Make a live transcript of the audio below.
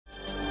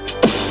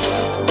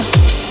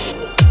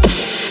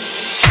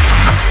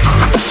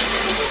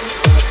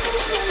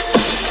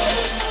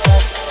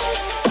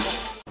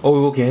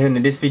Okay, here in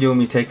this video we'll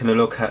be taking a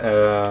look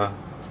at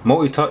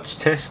multi-touch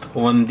test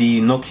on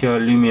the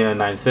Nokia Lumia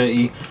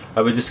 930.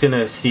 We're just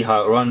gonna see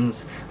how it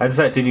runs. I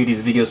decided to do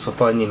these videos for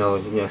fun, you know,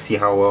 see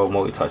how well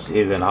multi-touch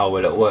is and how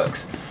well it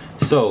works.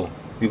 So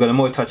we've got a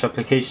multi-touch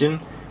application.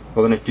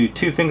 We're gonna do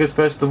two fingers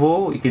first of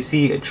all. You can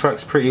see it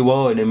tracks pretty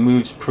well and it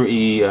moves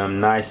pretty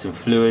nice and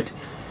fluid.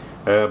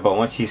 But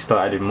once you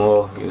start adding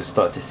more, you'll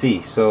start to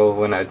see. So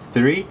we're gonna add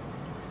 3.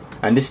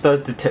 And this does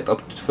detect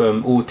up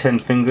from all 10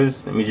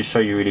 fingers. Let me just show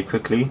you really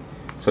quickly.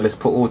 So let's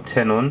put all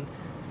 10 on,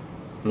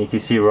 and you can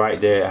see right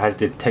there it has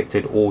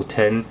detected all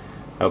 10.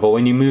 But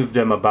when you move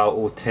them about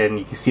all 10,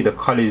 you can see the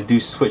colors do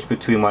switch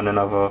between one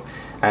another,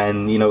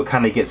 and you know, it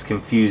kind of gets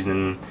confused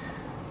and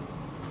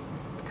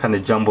kind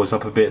of jumbles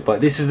up a bit. But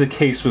this is the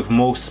case with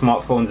most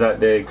smartphones out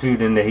there,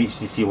 including the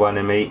HTC One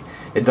M8.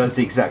 It does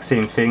the exact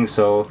same thing,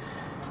 so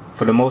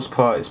for the most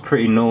part it's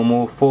pretty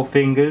normal. 4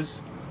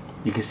 fingers,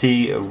 you can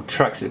see it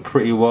tracks it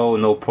pretty well,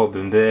 no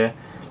problem there.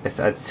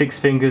 Let's add 6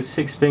 fingers.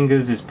 6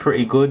 fingers is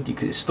pretty good.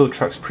 It still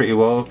tracks pretty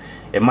well.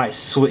 It might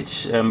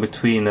switch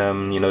between,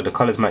 you know, the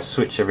colors might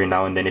switch every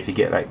now and then if you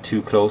get like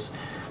too close.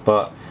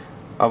 But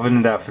other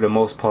than that, for the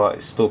most part,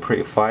 it's still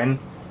pretty fine.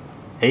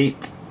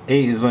 8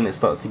 is when it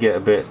starts to get a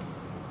bit.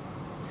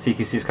 So you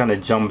can see it's kind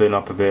of jumping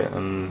up a bit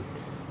and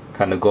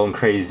kind of going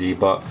crazy.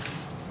 But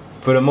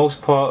for the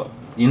most part,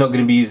 you're not going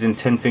to be using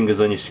 10 fingers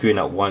on your screen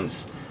at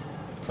once.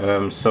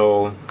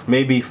 So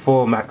maybe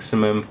 4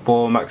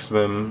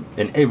 maximum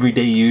in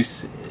everyday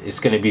use. It's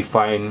going to be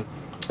fine.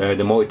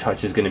 The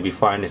multi-touch is going to be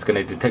fine. It's going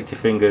to detect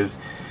your fingers.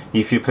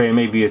 If you're playing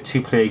maybe a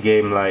 2-player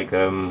game like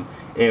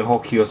air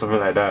hockey or something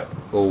like that,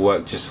 it'll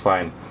work just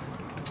fine.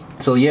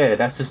 So yeah,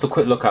 that's just a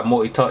quick look at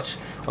multi-touch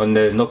on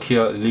the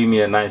Nokia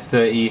Lumia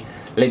 930.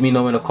 Let me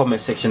know in the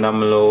comment section down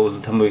below.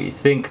 Tell me what you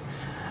think.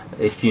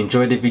 If you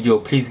enjoyed the video,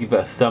 please give it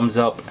a thumbs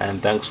up,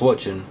 and thanks for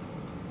watching.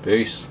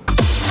 Peace.